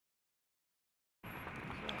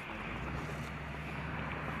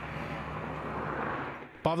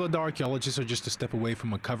Pavlodar archaeologists are just a step away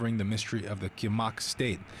from uncovering the mystery of the Kimek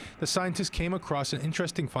state. The scientists came across an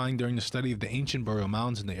interesting find during the study of the ancient burial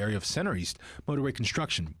mounds in the area of Center East motorway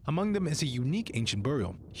construction. Among them is a unique ancient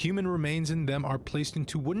burial. Human remains in them are placed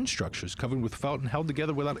into wooden structures covered with felt and held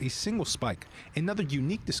together without a single spike. Another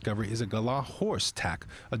unique discovery is a Gala horse tack,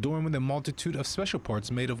 adorned with a multitude of special parts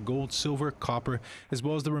made of gold, silver, copper, as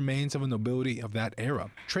well as the remains of a nobility of that era.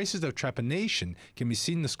 Traces of trepanation can be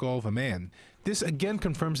seen in the skull of a man. This again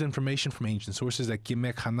confirms information from ancient sources that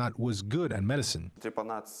Kimek Khanate was good at medicine.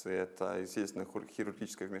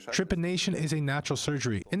 Trepanation is a natural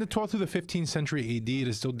surgery. In the 12th through the 15th century AD, it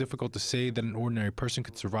is still difficult to say that an ordinary person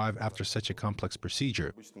could survive after such a complex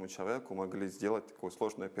procedure.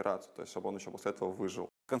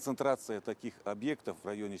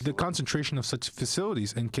 The concentration of such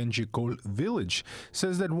facilities in Kenjikol village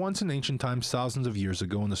says that once in ancient times, thousands of years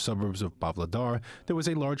ago in the suburbs of Pavlodar, there was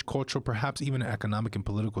a large cultural, perhaps even an economic and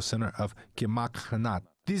political center of Kimek Khanate.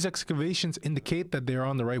 These excavations indicate that they are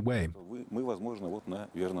on the right way.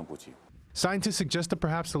 Scientists suggest that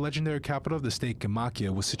perhaps the legendary capital of the state,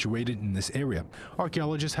 Kimakia, was situated in this area.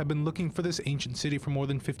 Archaeologists have been looking for this ancient city for more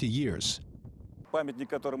than 50 years.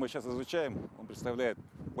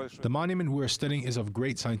 The monument we are studying is of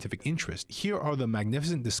great scientific interest. Here are the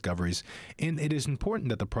magnificent discoveries, and it is important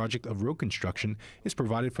that the project of road construction is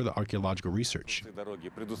provided for the archaeological research.